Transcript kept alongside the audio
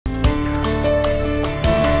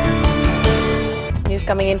news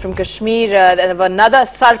coming in from Kashmir of another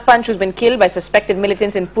sarpanch who's been killed by suspected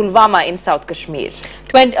militants in Pulwama in South Kashmir.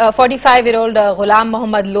 45-year-old Ghulam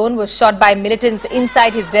Mohammad Lone was shot by militants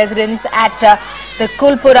inside his residence at the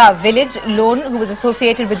Kulpora village. Lone, who was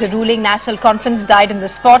associated with the ruling National Conference, died on the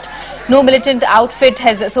spot. No militant outfit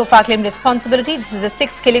has so far claimed responsibility. This is the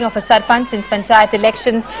sixth killing of a sarpanch since panchayat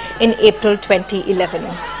elections in April 2011.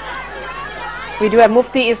 We do have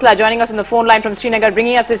Mufti Isla joining us on the phone line from Srinagar,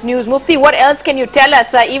 bringing us this news. Mufti, what else can you tell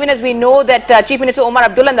us, even as we know that Chief Minister Omar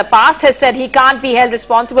Abdullah in the past has said he can't be held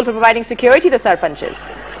responsible for providing security to the sarpanches?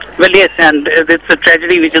 Well, yes, and it's a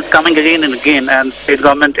tragedy which is coming again and again, and state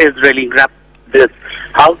government is really grappling with this,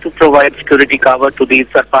 how to provide security cover to these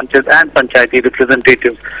sarpanches and panchayati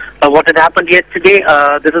representatives. What had happened yesterday,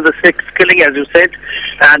 this is the sixth killing, as you said,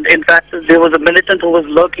 and in fact there was a militant who was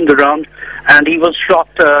lurking around and he was shot.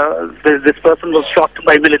 This person was shot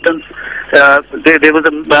by militants. There was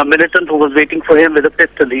a militant who was waiting for him with a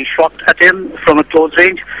pistol. He shot at him from a close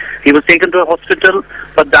range. He was taken to a hospital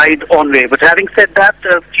but died on way. But having said that,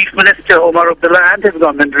 Chief Minister Omar Abdullah and his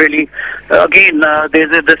government really, again,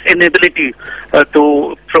 there's this inability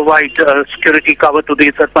to provide security cover to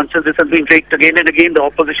these sarpanches. This has been raised again and again. The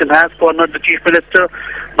opposition has cornered the Chief Minister,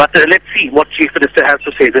 but let's see what Chief Minister has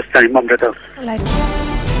to say this time, Amrita. Right.